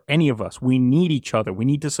for any of us. We need each other. We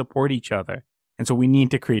need to support each other. And so we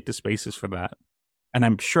need to create the spaces for that. And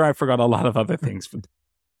I'm sure I forgot a lot of other things.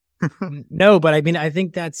 No, but I mean, I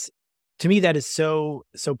think to me, that is so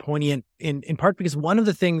poignant in part because one of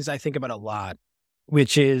the things I think about a lot,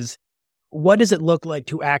 which is what does it look like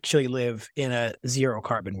to actually live in a zero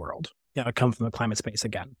carbon world? You know, I come from the climate space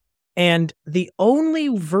again. And the only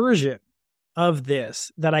version of this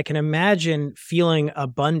that I can imagine feeling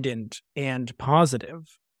abundant and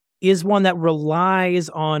positive is one that relies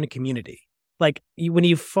on community. Like when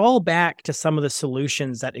you fall back to some of the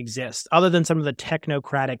solutions that exist, other than some of the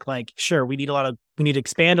technocratic, like, sure, we need to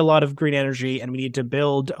expand a lot of green energy and we need to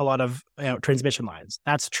build a lot of transmission lines.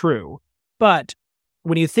 That's true. But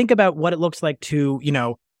when you think about what it looks like to,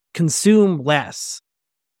 consume less,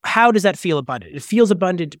 how does that feel abundant? It feels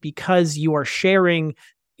abundant because you are sharing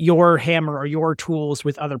your hammer or your tools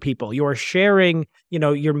with other people. You are sharing,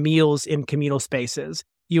 your meals in communal spaces.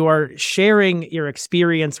 You are sharing your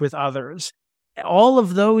experience with others. All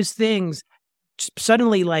of those things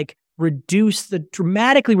suddenly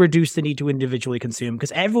dramatically reduce the need to individually consume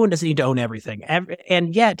because everyone doesn't need to own everything.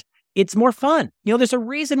 And yet it's more fun. There's a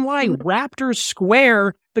reason why Raptor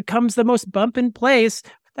Square becomes the most bumpin' place.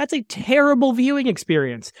 That's a terrible viewing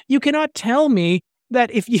experience. You cannot tell me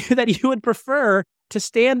that you would prefer to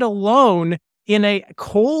stand alone in a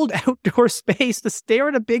cold outdoor space to stare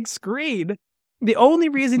at a big screen. The only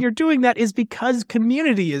reason you're doing that is because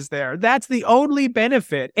community is there. That's the only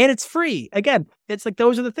benefit. And it's free. Again, it's like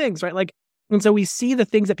those are the things, right? Like, and so we see the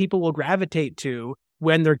things that people will gravitate to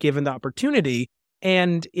when they're given the opportunity.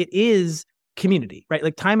 And it is community, right?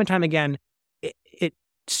 Like time and time again, it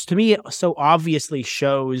to me, it so obviously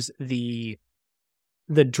shows the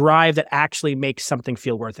drive that actually makes something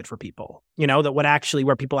feel worth it for people, that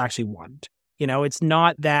where people actually want, it's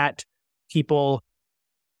not that people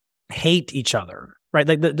hate each other, right?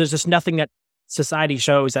 Like there's just nothing that society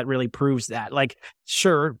shows that really proves that. Like,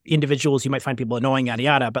 sure, individuals, you might find people annoying, yada,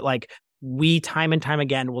 yada, but like we time and time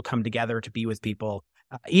again will come together to be with people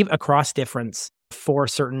even across difference for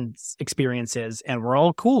certain experiences. And we're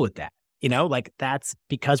all cool with that. Like that's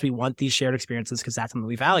because we want these shared experiences because that's something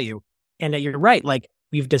we value. And you're right. Like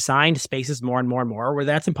we've designed spaces more and more and more where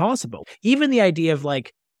that's impossible. Even the idea of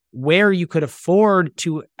like where you could afford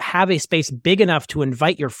to have a space big enough to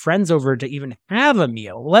invite your friends over to even have a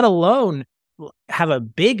meal, let alone have a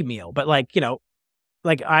big meal. But like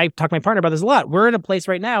I talk to my partner about this a lot. We're in a place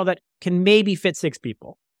right now that can maybe fit 6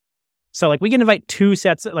 people. So like we can invite 2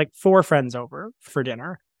 sets, like 4 friends over for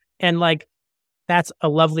dinner. And like, that's a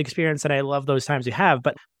lovely experience. And I love those times we have,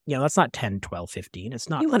 but that's not 10, 12, 15. It's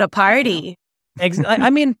not. You want a party. I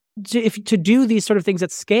mean, to do these sort of things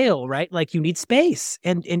at scale, right? Like you need space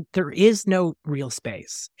and there is no real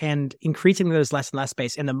space, and increasingly there's less and less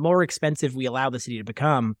space. And the more expensive we allow the city to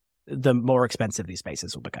become, the more expensive these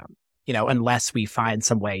spaces will become, unless we find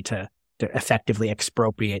some way to effectively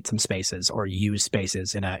expropriate some spaces or use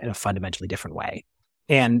spaces in a fundamentally different way.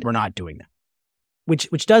 And we're not doing that,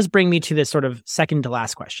 which does bring me to this sort of second to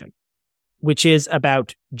last question, which is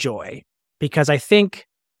about joy, because I think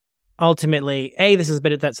ultimately, A, this has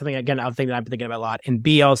been something, again, I've been thinking about a lot. And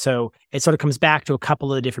B, also, it sort of comes back to a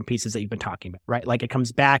couple of the different pieces that you've been talking about, right? Like it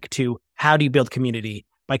comes back to how do you build community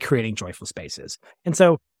by creating joyful spaces? And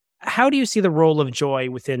so how do you see the role of joy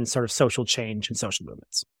within sort of social change and social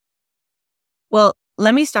movements? Well,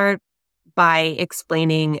 let me start by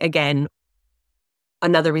explaining again,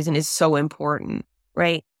 another reason is so important,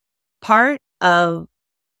 right? Part of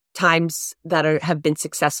times that have been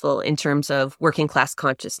successful in terms of working class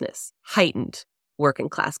consciousness, heightened working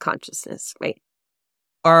class consciousness, right,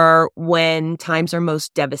 are when times are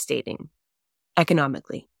most devastating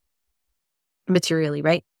economically, materially,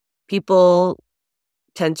 right? People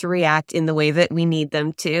tend to react in the way that we need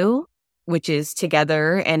them to, which is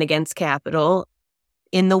together and against capital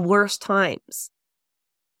in the worst times.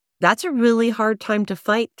 That's a really hard time to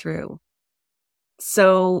fight through.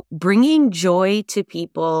 So bringing joy to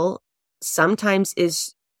people sometimes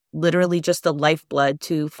is literally just the lifeblood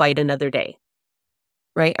to fight another day,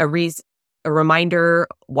 right? A reminder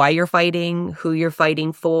why you're fighting, who you're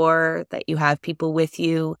fighting for, that you have people with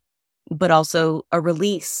you, but also a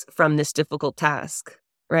release from this difficult task,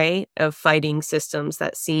 right? Of fighting systems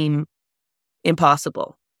that seem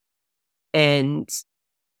impossible. And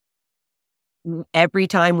every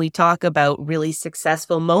time we talk about really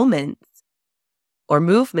successful moments or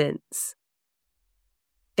movements,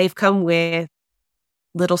 they've come with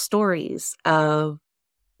little stories of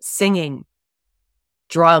singing,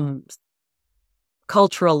 drums,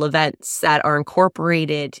 cultural events that are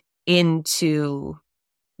incorporated into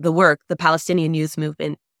the work. The Palestinian Youth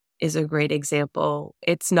Movement is a great example.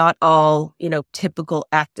 It's not all, typical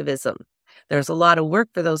activism. There's a lot of work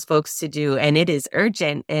for those folks to do, and it is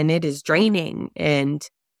urgent and it is draining, and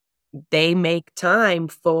they make time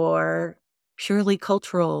for purely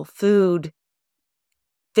cultural food,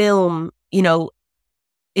 film,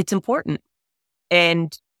 it's important.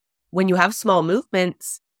 And when you have small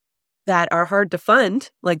movements that are hard to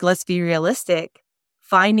fund, like, let's be realistic,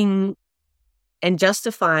 finding and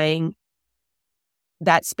justifying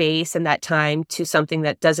that space and that time to something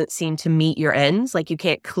that doesn't seem to meet your ends, like you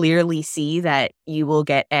can't clearly see that you will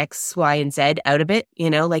get X, Y, and Z out of it,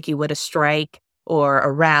 like you would a strike or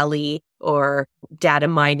a rally or data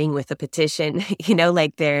mining with a petition,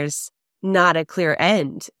 like there's not a clear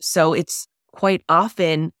end. So it's quite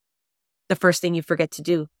often the first thing you forget to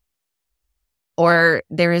do. Or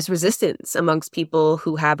there is resistance amongst people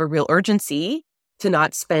who have a real urgency to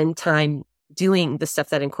not spend time doing the stuff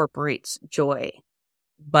that incorporates joy.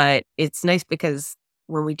 But it's nice because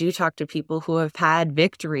when we do talk to people who have had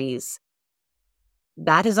victories,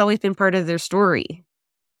 that has always been part of their story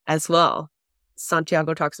as well.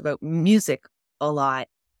 Santiago talks about music a lot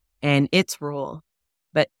and its role.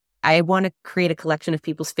 But I want to create a collection of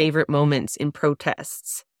people's favorite moments in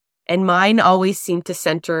protests. And mine always seem to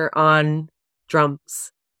center on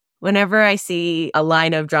drums. Whenever I see a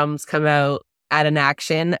line of drums come out at an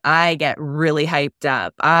action, I get really hyped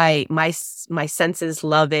up. My senses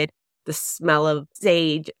love it. The smell of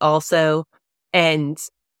sage also. And,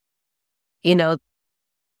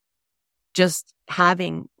 just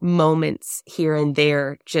having moments here and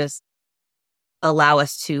there just allow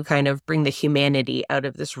us to kind of bring the humanity out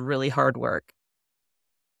of this really hard work.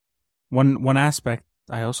 One aspect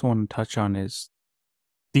I also want to touch on is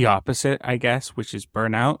the opposite, I guess, which is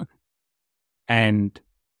burnout. And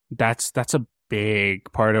that's a big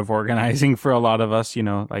part of organizing for a lot of us, me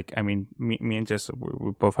and Jess,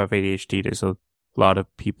 we both have ADHD. There's a lot of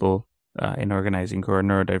people in organizing who are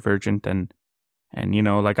neurodivergent, and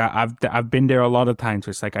I've been there a lot of times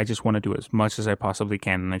where it's like I just want to do as much as I possibly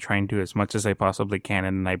can, and I try and do as much as I possibly can,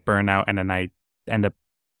 and then I burn out, and then I end up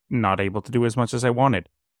not able to do as much as I wanted,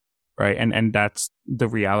 right? And that's the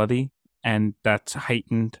reality, and that's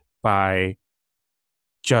heightened by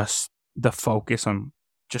just the focus on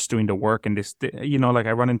just doing the work. And this,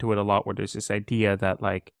 I run into it a lot where there's this idea that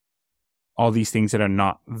like all these things that are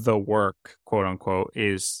not the work, quote unquote,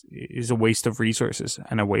 is a waste of resources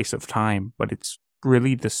and a waste of time. But it's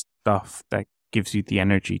really the stuff that gives you the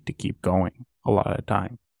energy to keep going a lot of the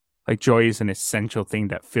time. Like joy is an essential thing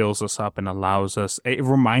that fills us up and allows us, it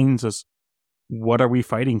reminds us, what are we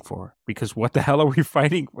fighting for? Because what the hell are we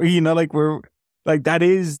fighting for? That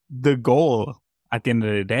is the goal at the end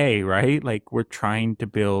of the day, right? Like we're trying to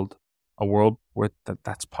build a world where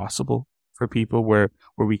that's possible for people, where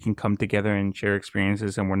we can come together and share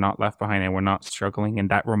experiences and we're not left behind and we're not struggling. And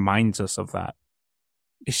that reminds us of that.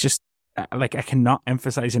 It's just like, I cannot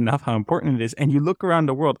emphasize enough how important it is. And you look around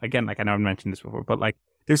the world, again, like I know I've mentioned this before, but like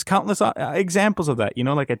there's countless examples of that,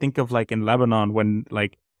 like I think of like in Lebanon when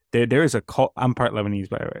like there is a cult. I'm part Lebanese,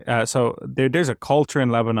 by the way. So there's a culture in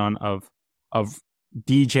Lebanon of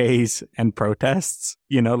DJs and protests,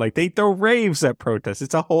 like they throw raves at protests.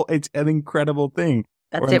 It's an incredible thing.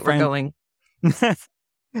 That's it. We're going.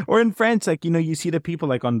 Or in France, like, you see the people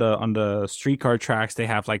like on the streetcar tracks, they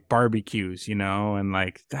have like barbecues, and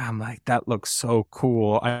like, I'm like, that looks so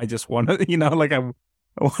cool. I just want to, like I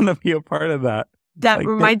want to be a part of that. That like,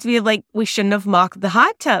 reminds me of like, we shouldn't have mocked the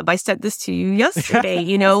hot tub. I said this to you yesterday,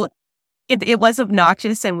 it was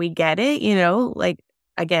obnoxious and we get it, like,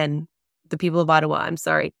 again, the people of Ottawa, I'm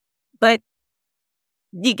sorry. But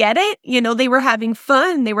you get it? They were having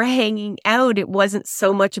fun. They were hanging out. It wasn't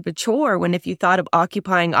so much of a chore when if you thought of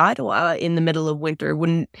occupying Ottawa in the middle of winter,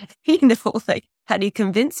 wouldn't, like, how do you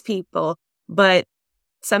convince people? But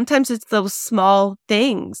sometimes it's those small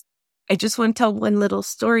things. I just want to tell one little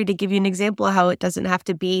story to give you an example of how it doesn't have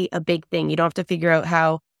to be a big thing. You don't have to figure out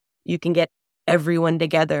how you can get everyone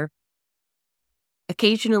together.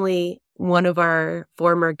 Occasionally, one of our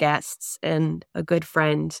former guests and a good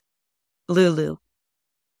friend, Lulu,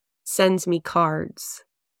 sends me cards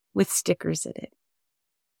with stickers in it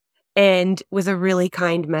and with a really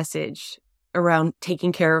kind message around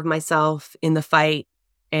taking care of myself in the fight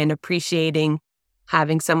and appreciating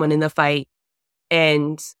having someone in the fight.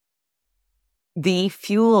 And the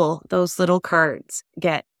fuel those little cards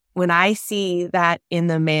get. When I see that in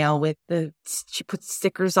the mail she puts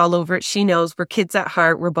stickers all over it. She knows we're kids at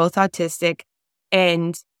heart. We're both autistic,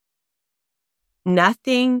 and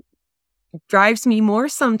nothing drives me more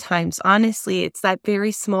sometimes. Honestly, it's that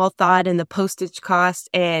very small thought and the postage cost,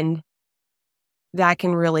 and that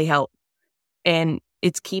can really help. And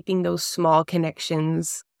it's keeping those small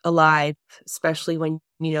connections alive, especially when,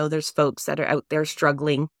 there's folks that are out there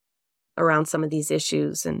struggling around some of these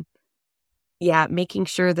issues. And yeah, making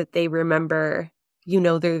sure that they remember,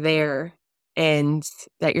 they're there and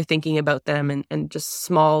that you're thinking about them, and just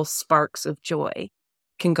small sparks of joy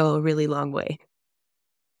can go a really long way.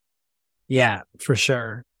 Yeah, for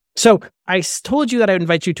sure. So I told you that I would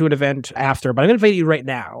invite you to an event after, but I'm going to invite you right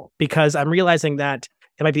now because I'm realizing that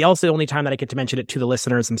it might be also the only time that I get to mention it to the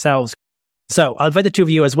listeners themselves. So I'll invite the two of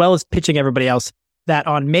you, as well as pitching everybody else, that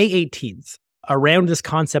on May 18th, around this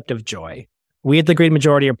concept of joy, we at the Green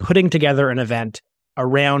Majority are putting together an event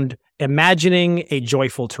around imagining a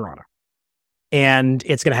joyful Toronto. And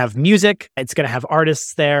it's going to have music, it's going to have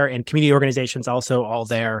artists there, and community organizations also all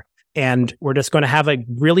there. And we're just going to have a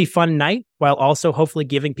really fun night while also hopefully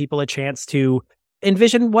giving people a chance to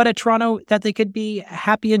envision what a Toronto that they could be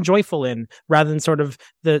happy and joyful in, rather than sort of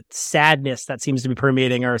the sadness that seems to be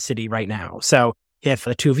permeating our city right now. So if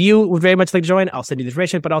the two of you would very much like to join, I'll send you the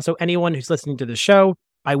information, but also anyone who's listening to the show,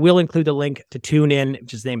 I will include the link to tune in,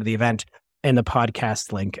 which is the name of the event, and the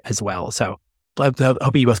podcast link as well. So I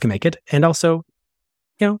hope you both can make it. And also,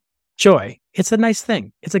 joy. It's a nice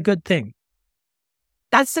thing. It's a good thing.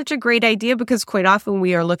 That's such a great idea, because quite often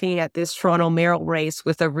we are looking at this Toronto mayoral race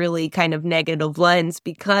with a really kind of negative lens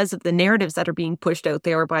because of the narratives that are being pushed out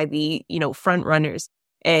there by the, front runners.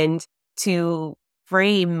 And to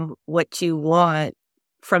frame what you want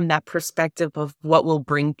from that perspective of what will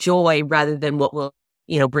bring joy rather than what will,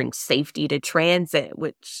 bring safety to transit,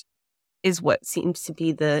 which is what seems to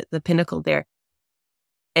be the pinnacle there.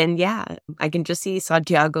 And yeah, I can just see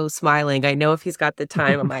Santiago smiling. I know if he's got the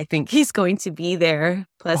time, I think he's going to be there.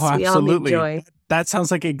 Plus, we all need joy. That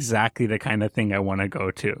sounds like exactly the kind of thing I want to go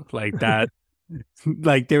to. Like that,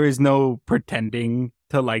 like there is no pretending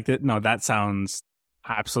to like it. No, that sounds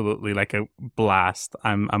absolutely like a blast.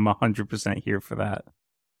 I'm 100% here for that.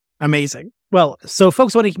 Amazing. Well, so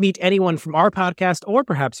folks want to meet anyone from our podcast or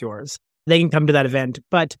perhaps yours, they can come to that event.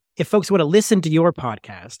 But if folks want to listen to your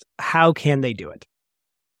podcast, how can they do it?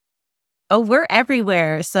 Oh, we're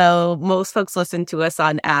everywhere. So most folks listen to us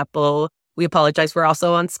on Apple. We apologize. We're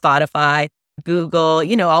also on Spotify, Google,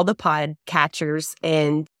 all the pod catchers.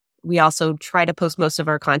 And we also try to post most of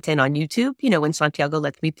our content on YouTube, when Santiago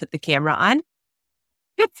lets me put the camera on.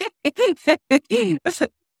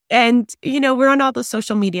 And, we're on all the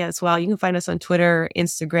social media as well. You can find us on Twitter,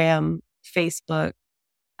 Instagram, Facebook.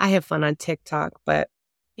 I have fun on TikTok, but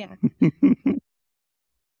yeah.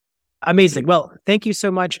 Amazing. Well, thank you so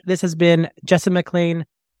much. This has been Jessa McLean,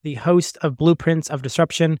 the host of Blueprints of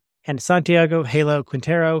Disruption, and Santiago Halo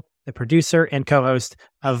Quintero, the producer and co-host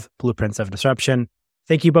of Blueprints of Disruption.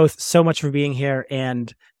 Thank you both so much for being here,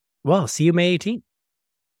 and see you May 18th.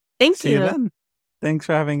 Thank See you you. then. Thanks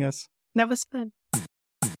for having us. That was fun.